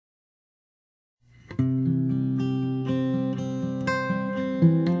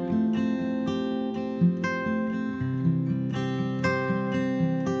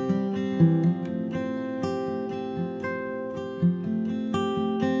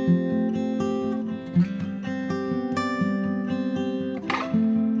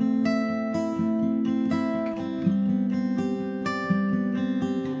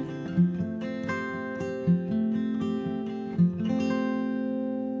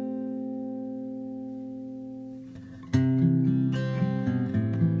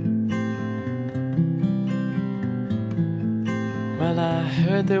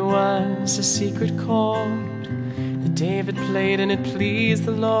heard there was a secret chord that David played and it pleased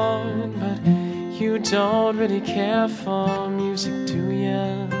the Lord. But you don't really care for music, do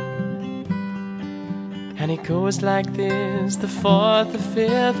ya? And it goes like this: the fourth, the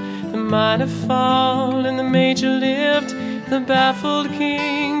fifth, the minor fall, and the major lift, the baffled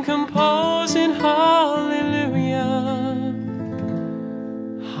king composing hallelujah,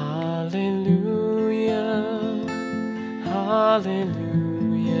 hallelujah, hallelujah,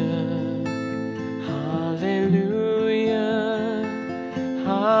 hallelujah,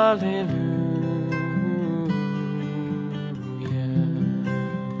 hallelujah.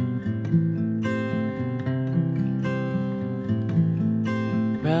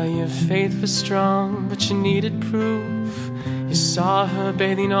 Well, your faith was strong, but you needed proof. You saw her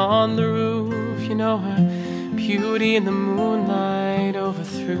bathing on the roof. You know her beauty in the moonlight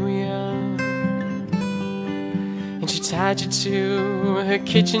overthrew you. And she tied you to her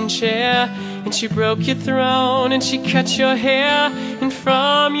kitchen chair, and she broke your throne, and she cut your hair, and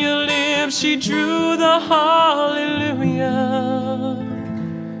from your lips she drew the hallelujah,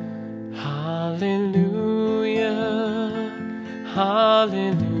 hallelujah,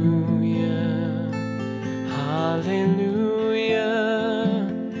 hallelujah, hallelujah,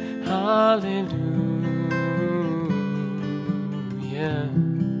 hallelujah.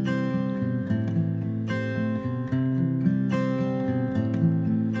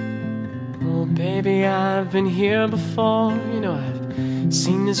 Oh baby, I've been here before. You know, I've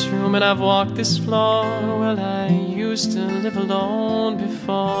seen this room and I've walked this floor. Well, I used to live alone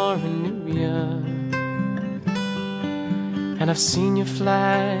before I knew ya. And I've seen your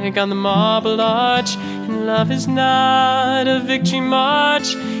flag on the marble arch. And love is not a victory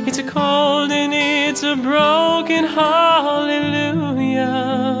march. It's a cold and it's a broken hallelujah,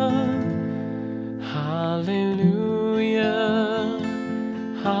 hallelujah,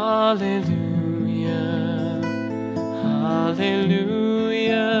 hallelujah, hallelujah,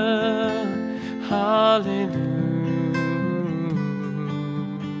 hallelujah.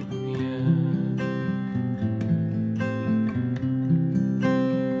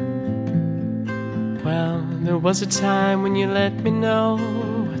 Well, there was a time when you let me know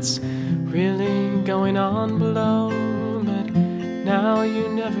what's really going on below, but now you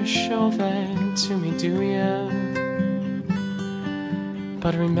never show that to me, do ya?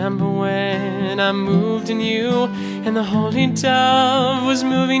 But remember when I moved in you, and the holy dove was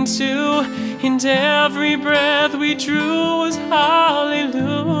moving too, and every breath we drew was hallelujah,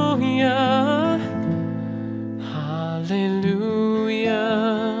 hallelujah,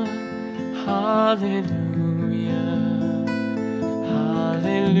 hallelujah,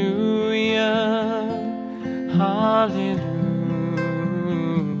 hallelujah, hallelujah.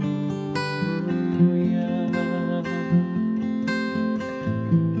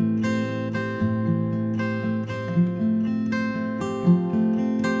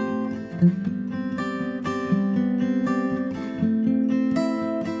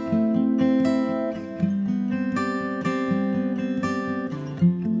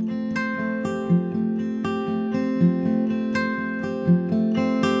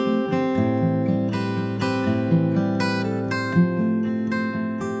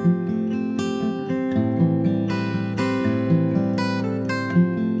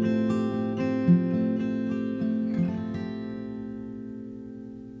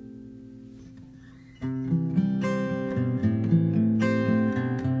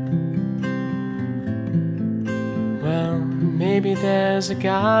 Maybe there's a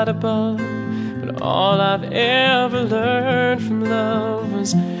God above, but all I've ever learned from love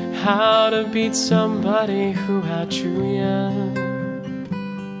was how to beat somebody who outdrew ya.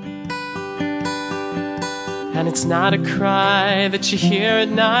 And it's not a cry that you hear at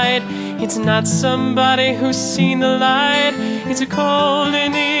night, it's not somebody who's seen the light, it's a cold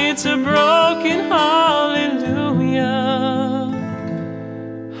and it's a broken hallelujah,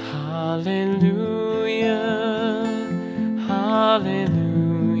 hallelujah, hallelujah,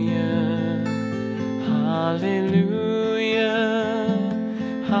 hallelujah,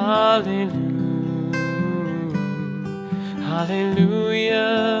 hallelujah, hallelujah,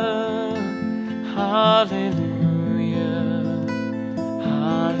 hallelujah,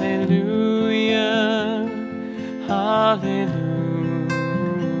 hallelujah, hallelujah,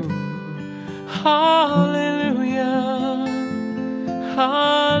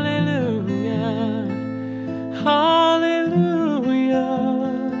 hallelujah, hallelujah,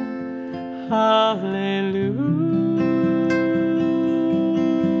 hallelujah.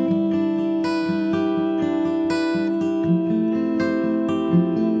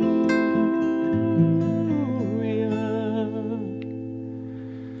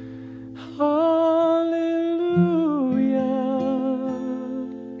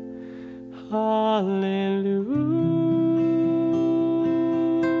 Hallelujah.